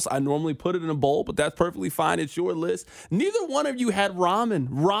the house, I normally put it in a bowl, but that's perfectly fine. It's your list. Neither one of you had ramen.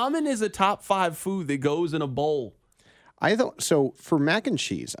 Ramen is a top 5 food that goes in a bowl. I thought so. For mac and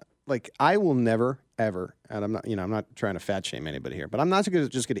cheese, like I will never ever, and I'm not trying to fat shame anybody here, but I'm not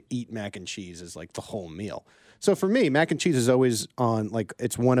just going to eat mac and cheese as like the whole meal. So for me, mac and cheese is always on, like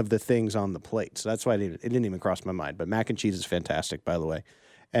it's one of the things on the plate. So that's why it didn't even cross my mind. But mac and cheese is fantastic, by the way.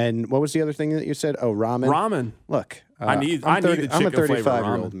 And what was the other thing that you said? Oh, ramen. Ramen. Look, I'm a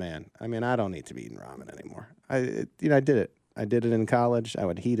 35-year-old man. I mean, I don't need to be eating ramen anymore. I did it. I did it in college. I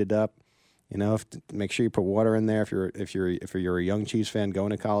would heat it up. Make sure you put water in there. If you're a young Chiefs fan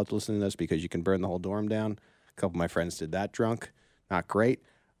going to college, listening to this, because you can burn the whole dorm down. A couple of my friends did that drunk. Not great.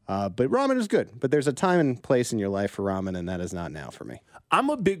 But ramen is good. But there's a time and place in your life for ramen, and that is not now for me. I'm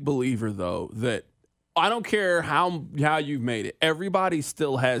a big believer, though, that I don't care how you've made it. Everybody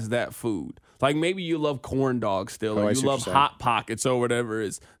still has that food. Like maybe you love corn dogs still, or you love Hot Pockets or whatever it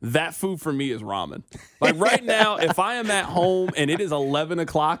is. That food for me is ramen. Like right now, if I am at home and it is 11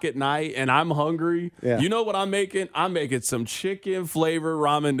 o'clock at night and I'm hungry, you know what I'm making? I'm making some chicken flavored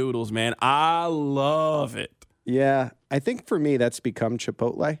ramen noodles, man. I love it. Yeah, I think for me that's become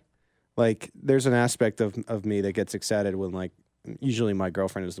Chipotle. Like there's an aspect of me that gets excited when like usually my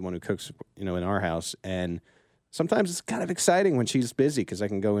girlfriend is the one who cooks, in our house, and sometimes it's kind of exciting when she's busy because I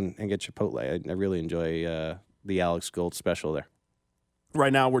can go and get Chipotle. I really enjoy the Alex Gold special there.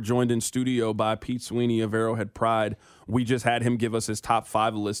 Right now, we're joined in studio by Pete Sweeney of Arrowhead Pride. We just had him give us his top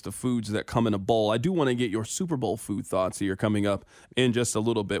 5 list of foods that come in a bowl. I do want to get your Super Bowl food thoughts here coming up in just a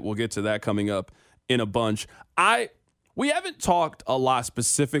little bit. We'll get to that coming up in a bunch. We haven't talked a lot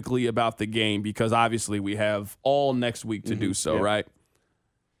specifically about the game because obviously we have all next week to do so, right?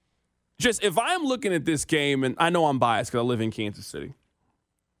 Just if I'm looking at this game, and I know I'm biased because I live in Kansas City,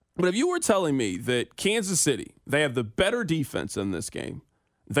 but if you were telling me that Kansas City, they have the better defense in this game,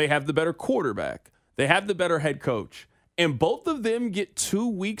 they have the better quarterback, they have the better head coach, and both of them get 2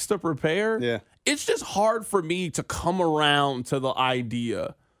 weeks to prepare, it's just hard for me to come around to the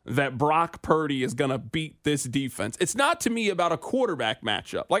idea that Brock Purdy is going to beat this defense. It's not to me about a quarterback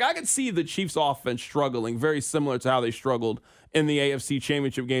matchup. Like I could see the Chiefs offense struggling, very similar to how they struggled in the AFC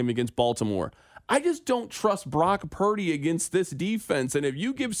Championship game against Baltimore. I just don't trust Brock Purdy against this defense. And if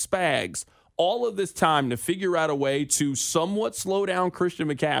you give Spags all of this time to figure out a way to somewhat slow down Christian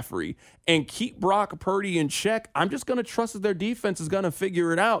McCaffrey and keep Brock Purdy in check, I'm just going to trust that their defense is going to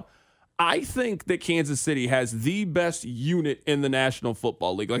figure it out. I think that Kansas City has the best unit in the National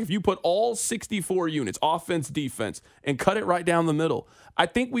Football League. Like if you put all 64 units, offense, defense, and cut it right down the middle, I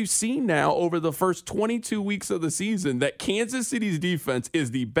think we've seen now over the first 22 weeks of the season that Kansas City's defense is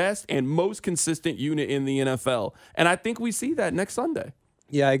the best and most consistent unit in the NFL. And I think we see that next Sunday.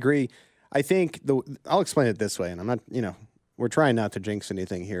 Yeah, I agree. I think I'll explain it this way, and I'm not, we're trying not to jinx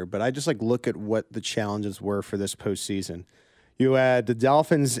anything here, but I just look at what the challenges were for this postseason. You had the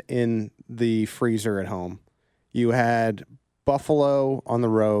Dolphins in the freezer at home. You had Buffalo on the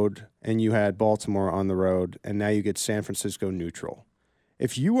road, and you had Baltimore on the road, and now you get San Francisco neutral.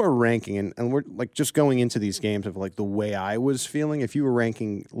 If you are ranking, and we're just going into these games of the way I was feeling, if you were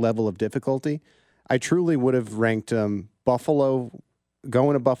ranking level of difficulty, I truly would have ranked Buffalo,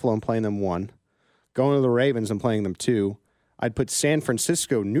 going to Buffalo and playing them 1, going to the Ravens and playing them 2. I'd put San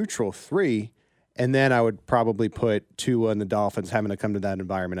Francisco neutral 3, and then I would probably put Tua and the Dolphins having to come to that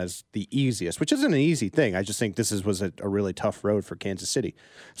environment as the easiest, which isn't an easy thing. I just think this was a really tough road for Kansas City.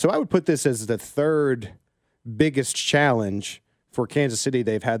 So I would put this as the third biggest challenge for Kansas City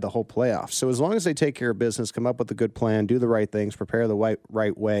they've had the whole playoffs. So as long as they take care of business, come up with a good plan, do the right things, prepare the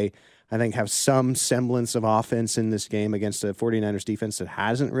right way, I think have some semblance of offense in this game against the 49ers defense that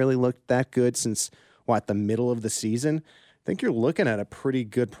hasn't really looked that good since, the middle of the season. I think you're looking at a pretty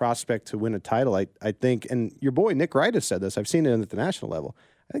good prospect to win a title. I think, and your boy Nick Wright has said this, I've seen it at the national level,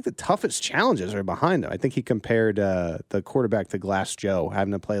 I think the toughest challenges are behind him. I think he compared the quarterback to Glass Joe,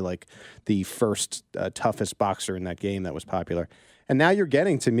 having to play the first toughest boxer in that game that was popular. And now you're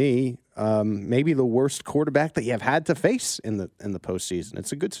getting, to me, maybe the worst quarterback that you have had to face in the postseason.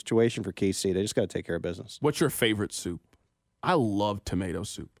 It's a good situation for KC. They just got to take care of business. What's your favorite soup? I love tomato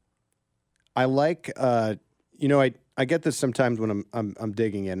soup. I like, I get this sometimes when I'm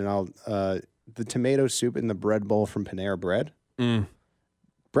digging in, and I'll the tomato soup in the bread bowl from Panera Bread.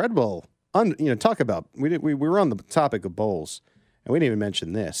 Bread bowl, talk about we were on the topic of bowls, and we didn't even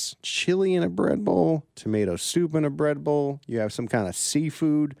mention this: chili in a bread bowl, tomato soup in a bread bowl. You have some kind of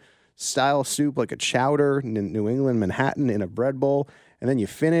seafood style soup like a chowder in New England, Manhattan in a bread bowl, and then you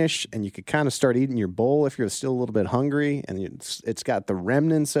finish, and you could kind of start eating your bowl if you're still a little bit hungry, and it's got the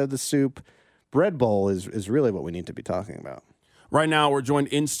remnants of the soup. Bread bowl is really what we need to be talking about. Right now, we're joined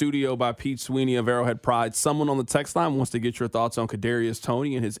in studio by Pete Sweeney of Arrowhead Pride. Someone on the text line wants to get your thoughts on Kadarius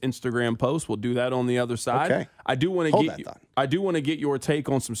Toney and his Instagram post. We'll do that on the other side. Okay. I do want to get your take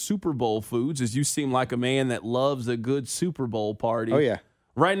on some Super Bowl foods, as you seem like a man that loves a good Super Bowl party. Oh, yeah.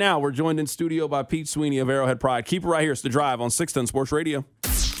 Right now, we're joined in studio by Pete Sweeney of Arrowhead Pride. Keep it right here. It's The Drive on 610 Sports Radio.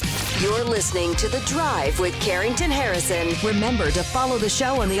 You're listening to The Drive with Carrington Harrison. Remember to follow the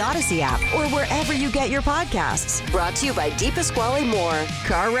show on the Odyssey app or wherever you get your podcasts. Brought to you by DePasquale Moore.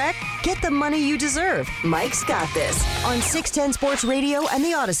 Car wreck? Get the money you deserve. Mike's got this on 610 Sports Radio and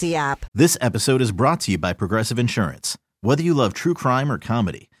the Odyssey app. This episode is brought to you by Progressive Insurance. Whether you love true crime or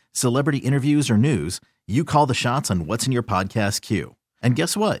comedy, celebrity interviews or news, you call the shots on what's in your podcast queue. And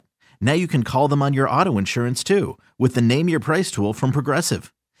guess what? Now you can call them on your auto insurance too with the Name Your Price tool from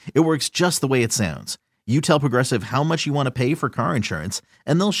Progressive. It works just the way it sounds. You tell Progressive how much you want to pay for car insurance,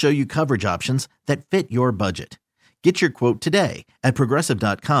 and they'll show you coverage options that fit your budget. Get your quote today at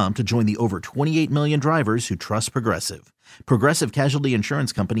Progressive.com to join the over 28 million drivers who trust Progressive. Progressive Casualty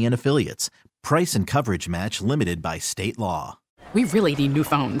Insurance Company and Affiliates. Price and coverage match limited by state law. We really need new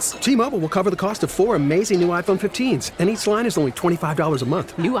phones. T-Mobile will cover the cost of 4 amazing new iPhone 15s, and each line is only $25 a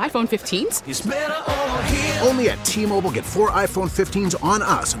month. New iPhone 15s? It's better over here. Only at T-Mobile, get 4 iPhone 15s on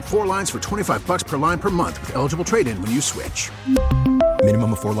us and 4 lines for $25 per line per month with eligible trade-in when you switch.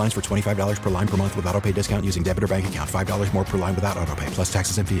 Minimum of 4 lines for $25 per line per month with autopay discount using debit or bank account. $5 more per line without autopay, plus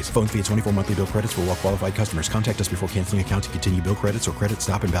taxes and fees. Phone fee at 24 monthly bill credits for well-qualified customers. Contact us before canceling account to continue bill credits or credit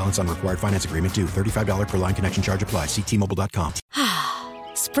stop and balance on required finance agreement due. $35 per line connection charge applies. See T-Mobile.com.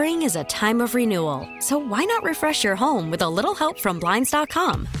 Spring is a time of renewal, so why not refresh your home with a little help from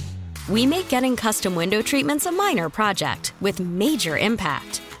Blinds.com? We make getting custom window treatments a minor project with major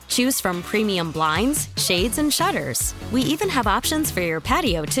impact. Choose from premium blinds, shades, and shutters. We even have options for your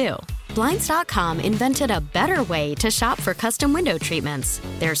patio, too. Blinds.com invented a better way to shop for custom window treatments.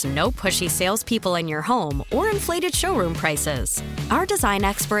 There's no pushy salespeople in your home or inflated showroom prices. Our design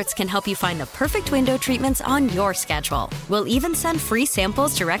experts can help you find the perfect window treatments on your schedule. We'll even send free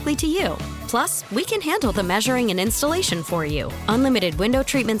samples directly to you. Plus, we can handle the measuring and installation for you. Unlimited window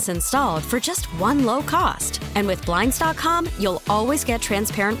treatments installed for just one low cost. And with Blinds.com, you'll always get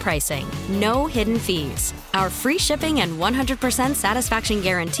transparent pricing. No hidden fees. Our free shipping and 100% satisfaction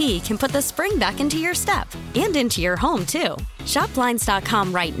guarantee can put the spring back into your step and into your home, too. Shop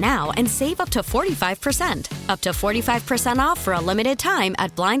Blinds.com right now and save up to 45%. Up to 45% off for a limited time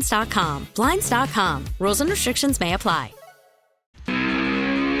at Blinds.com. Blinds.com. Rules and restrictions may apply.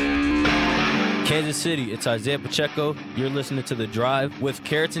 Kansas City, it's Isaiah Pacheco. You're listening to The Drive with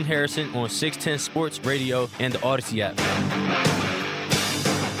Carrington Harrison on 610 Sports Radio and the Odyssey app.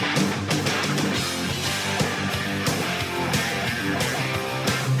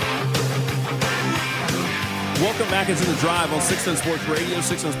 Welcome back into The Drive on 610 Sports Radio,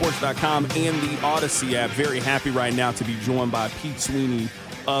 610sports.com, and the Odyssey app. Very happy right now to be joined by Pete Sweeney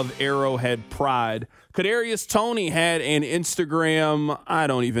of Arrowhead Pride. Kadarius Toney had an Instagram, I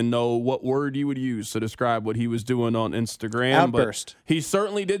don't even know what word you would use to describe what he was doing on Instagram. Outburst. But he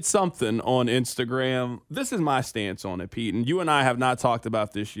certainly did something on Instagram. This is my stance on it, Pete, and you and I have not talked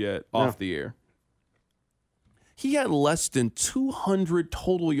about this yet off the air. He had less than 200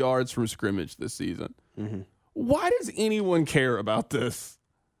 total yards from scrimmage this season. Mm-hmm. Why does anyone care about this?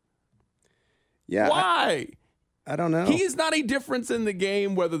 Yeah. Why? I don't know. He is not a difference in the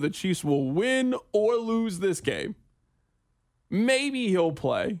game whether the Chiefs will win or lose this game. Maybe he'll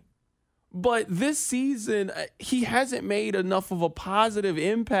play. But this season, he hasn't made enough of a positive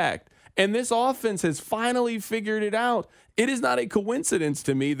impact. And this offense has finally figured it out. It is not a coincidence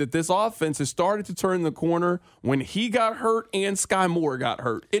to me that this offense has started to turn the corner when he got hurt and Sky Moore got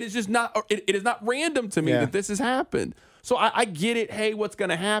hurt. It is just not it is not random to me that this has happened. So I get it. Hey, what's going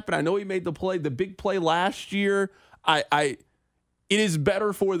to happen? I know he made the big play last year. It is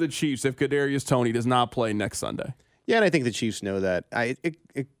better for the Chiefs if Kadarius Toney does not play next Sunday. Yeah, and I think the Chiefs know that.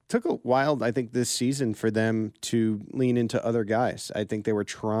 It took a while, I think, this season for them to lean into other guys. I think they were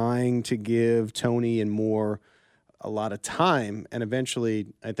trying to give Toney and Moore a lot of time, and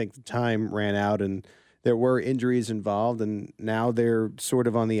eventually I think the time ran out and there were injuries involved, and now they're sort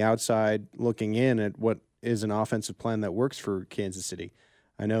of on the outside looking in at what is an offensive plan that works for Kansas City.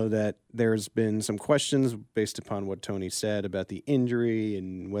 I know that there's been some questions based upon what Toney said about the injury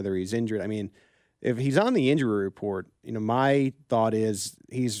and whether he's injured. I mean, if he's on the injury report, my thought is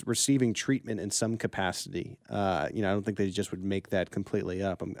he's receiving treatment in some capacity. I don't think they just would make that completely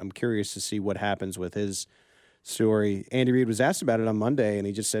up. I'm curious to see what happens with his story. Andy Reid was asked about it on Monday, and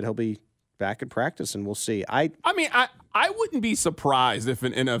he just said he'll be back at practice, and we'll see. I wouldn't be surprised if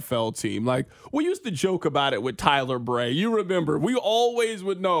an NFL team, like we used to joke about it with Tyler Bray. You remember, we always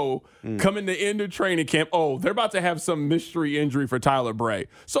would know coming to end of training camp, they're about to have some mystery injury for Tyler Bray.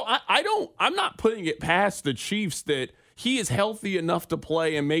 So I'm not putting it past the Chiefs that he is healthy enough to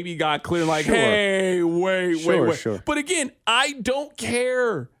play and maybe got clear hey, wait. Sure. But again, I don't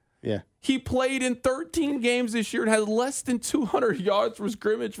care. Yeah. He played in 13 games this year and has less than 200 yards for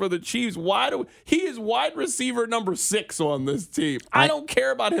scrimmage for the Chiefs. He is wide receiver number 6 on this team. I don't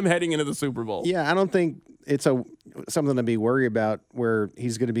care about him heading into the Super Bowl. Yeah, I don't think it's something to be worried about where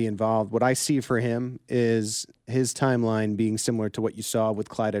he's going to be involved. What I see for him is his timeline being similar to what you saw with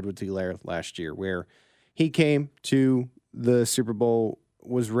Clyde Edwards-Helaire last year, where he came to the Super Bowl,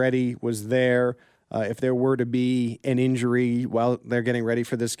 was ready, was there. If there were to be an injury while they're getting ready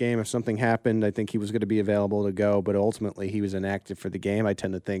for this game, if something happened, I think he was going to be available to go, but ultimately he was inactive for the game. I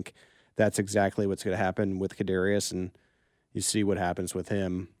tend to think that's exactly what's going to happen with Kadarius, and you see what happens with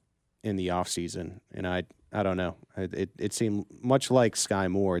him in the offseason. And I don't know. It seemed much like Sky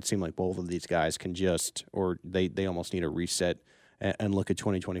Moore. It seemed like both of these guys can they almost need a reset and look at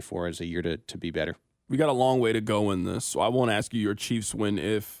 2024 as a year to be better. We got a long way to go in this, so I won't ask you your Chiefs win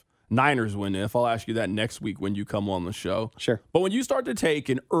if. Niners win if. I'll ask you that next week when you come on the show. Sure. But when you start to take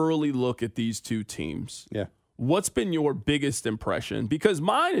an early look at these two teams, what's been your biggest impression? Because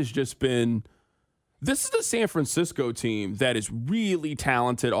mine has just been, this is the San Francisco team that is really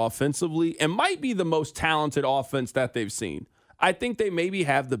talented offensively and might be the most talented offense that they've seen. I think they maybe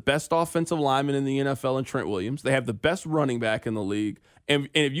have the best offensive lineman in the NFL in Trent Williams. They have the best running back in the league. And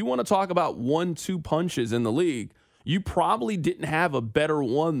if you want to talk about 1-2 punches in the league, you probably didn't have a better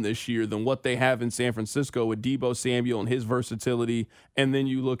one this year than what they have in San Francisco with Deebo Samuel and his versatility. And then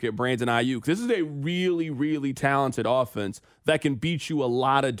you look at Brandon Ayuk. This is a really, really talented offense that can beat you a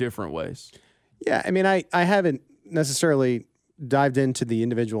lot of different ways. Yeah, I mean, I haven't necessarily dived into the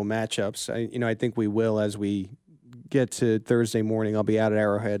individual matchups. I think we will as we get to Thursday morning. I'll be out at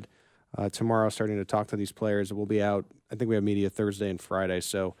Arrowhead tomorrow starting to talk to these players. We'll be out. I think we have media Thursday and Friday.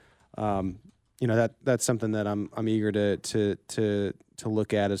 So, that's something that I'm eager to to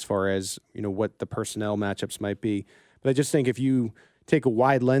look at as far as, what the personnel matchups might be. But I just think if you take a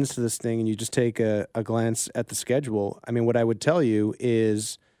wide lens to this thing and you just take a glance at the schedule, I mean, what I would tell you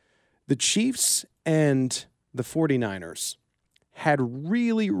is the Chiefs and the 49ers had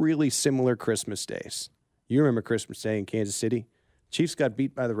really, really similar Christmas days. You remember Christmas Day in Kansas City? Chiefs got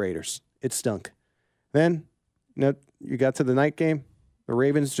beat by the Raiders. It stunk. Then, you got to the night game. The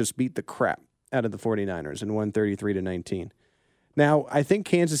Ravens just beat the crap out of the 49ers and won 33-19. Now, I think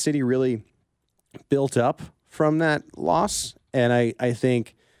Kansas City really built up from that loss, and I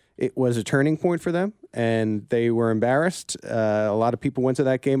think it was a turning point for them, and they were embarrassed. A lot of people went to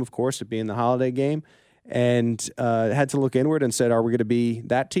that game, of course, it being the holiday game, and had to look inward and said, are we going to be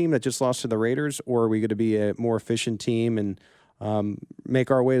that team that just lost to the Raiders, or are we going to be a more efficient team and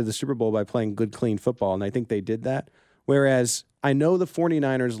make our way to the Super Bowl by playing good, clean football? And I think they did that. Whereas I know the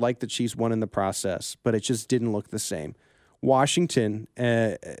 49ers, like the Chiefs, won in the process, but it just didn't look the same. Washington,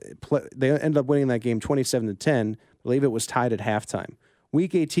 they ended up winning that game 27-10. I believe it was tied at halftime.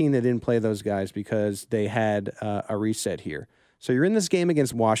 Week 18, they didn't play those guys because they had a reset here. So you're in this game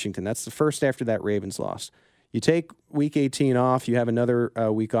against Washington. That's the first after that Ravens loss. You take Week 18 off. You have another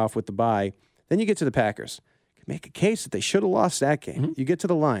week off with the bye. Then you get to the Packers. You can make a case that they should have lost that game. Mm-hmm. You get to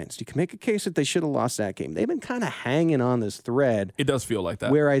the Lions. You can make a case that they should have lost that game. They've been kind of hanging on this thread. It does feel like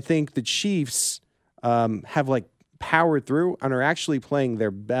that. Where I think the Chiefs have powered through and are actually playing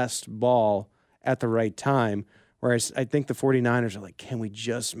their best ball at the right time. Whereas I think the 49ers are can we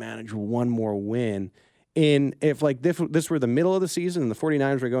just manage one more win? And if this were the middle of the season and the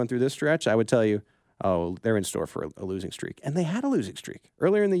 49ers were going through this stretch, I would tell you, oh, they're in store for a losing streak. And they had a losing streak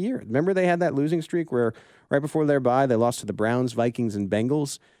earlier in the year. Remember they had that losing streak where right before their bye, they lost to the Browns, Vikings, and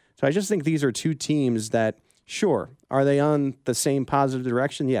Bengals. So I just think these are two teams that, sure, are they on the same positive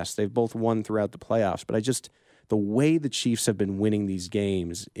direction? Yes, they've both won throughout the playoffs. But the way the Chiefs have been winning these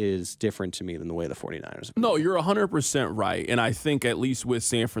games is different to me than the way the 49ers have been. No, you're 100% right. And I think at least with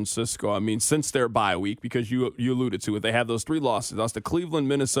San Francisco, I mean, since their bye week, because you alluded to it, they have those 3 losses. Lost to Cleveland,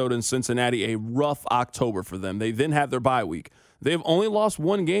 Minnesota, and Cincinnati, a rough October for them. They then have their bye week. They've only lost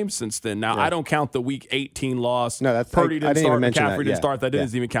 1 game since then. Now, I don't count the Week 18 loss. No, that's Purdy didn't start, McCaffrey didn't that. start. That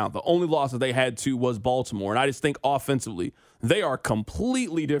doesn't even count. The only loss that they had to was Baltimore. And I just think offensively, they are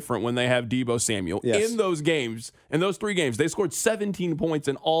completely different when they have Deebo Samuel. Yes. In those games, in those 3 games, they scored 17 points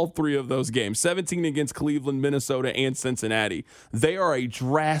in all 3 of those games, 17 against Cleveland, Minnesota, and Cincinnati. They are a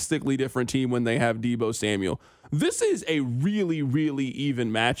drastically different team when they have Deebo Samuel. This is a really, really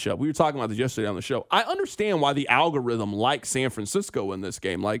even matchup. We were talking about this yesterday on the show. I understand why the algorithm likes San Francisco in this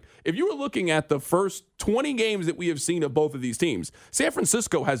game. If you were looking at the first 20 games that we have seen of both of these teams, San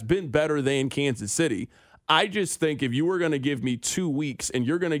Francisco has been better than Kansas City. I just think if you were going to give me 2 weeks and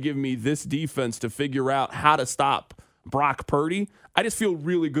you're going to give me this defense to figure out how to stop Brock Purdy, I just feel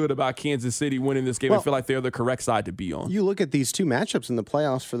really good about Kansas City winning this game. I feel like they're the correct side to be on. You look at these 2 matchups in the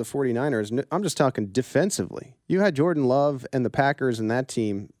playoffs for the 49ers, and I'm just talking defensively. You had Jordan Love and the Packers and that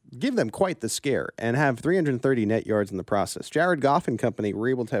team give them quite the scare and have 330 net yards in the process. Jared Goff and company were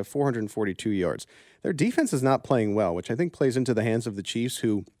able to have 442 yards. Their defense is not playing well, which I think plays into the hands of the Chiefs,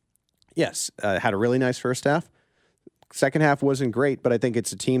 who, yes, had a really nice first half. Second half wasn't great, but I think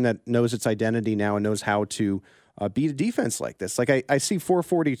it's a team that knows its identity now and knows how to beat a defense like this. I see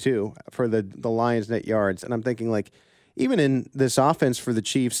 442 for the Lions net yards, and I'm thinking even in this offense for the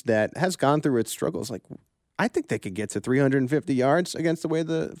Chiefs that has gone through its struggles, I think they could get to 350 yards against the way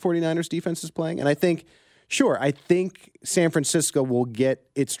the 49ers defense is playing. And I think San Francisco will get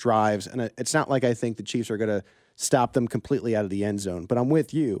its drives, and it's not like I think the Chiefs are going to stop them completely out of the end zone. But I'm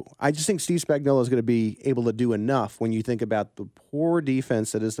with you. I just think Steve Spagnuolo is going to be able to do enough when you think about the poor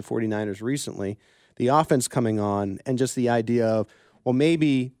defense that is the 49ers recently, the offense coming on, and just the idea of, well,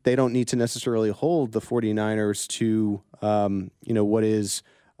 maybe they don't need to necessarily hold the 49ers to, what is,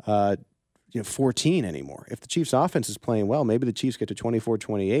 14 anymore. If the Chiefs' offense is playing well, maybe the Chiefs get to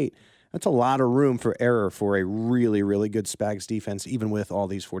 24-28. That's a lot of room for error for a really, really good Spags defense, even with all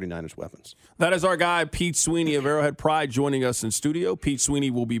these 49ers weapons. That is our guy, Pete Sweeney of Arrowhead Pride, joining us in studio. Pete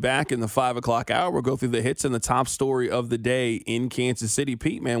Sweeney will be back in the 5 o'clock hour. We'll go through the hits and the top story of the day in Kansas City.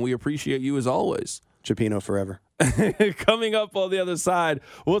 Pete, man, we appreciate you as always. Chipino forever. Coming up on the other side,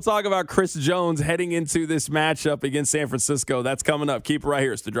 we'll talk about Chris Jones heading into this matchup against San Francisco. That's coming up. Keep it right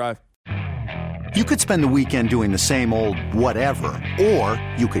here. It's The Drive. You could spend the weekend doing the same old whatever, or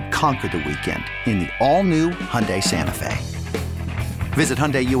you could conquer the weekend in the all-new Hyundai Santa Fe. Visit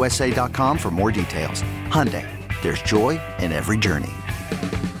HyundaiUSA.com for more details. Hyundai, there's joy in every journey.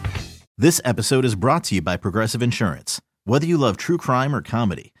 This episode is brought to you by Progressive Insurance. Whether you love true crime or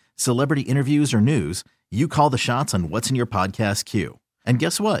comedy, celebrity interviews or news, you call the shots on what's in your podcast queue. And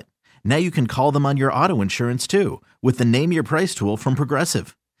guess what? Now you can call them on your auto insurance too with the Name Your Price tool from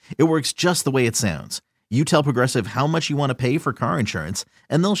Progressive. It works just the way it sounds. You tell Progressive how much you want to pay for car insurance,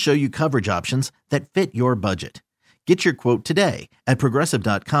 and they'll show you coverage options that fit your budget. Get your quote today at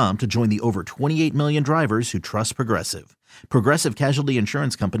Progressive.com to join the over 28 million drivers who trust Progressive. Progressive Casualty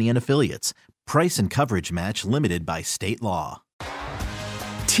Insurance Company and Affiliates. Price and coverage match limited by state law.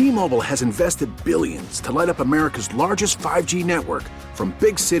 T-Mobile has invested billions to light up America's largest 5G network, from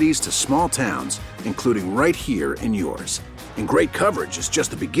big cities to small towns, including right here in yours. And great coverage is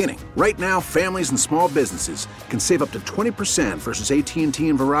just the beginning. Right now, families and small businesses can save up to 20% versus AT&T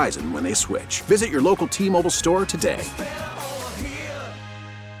and Verizon when they switch. Visit your local T-Mobile store today.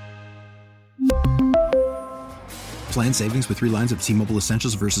 Plan savings with 3 lines of T-Mobile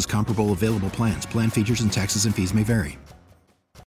Essentials versus comparable available plans. Plan features and taxes and fees may vary.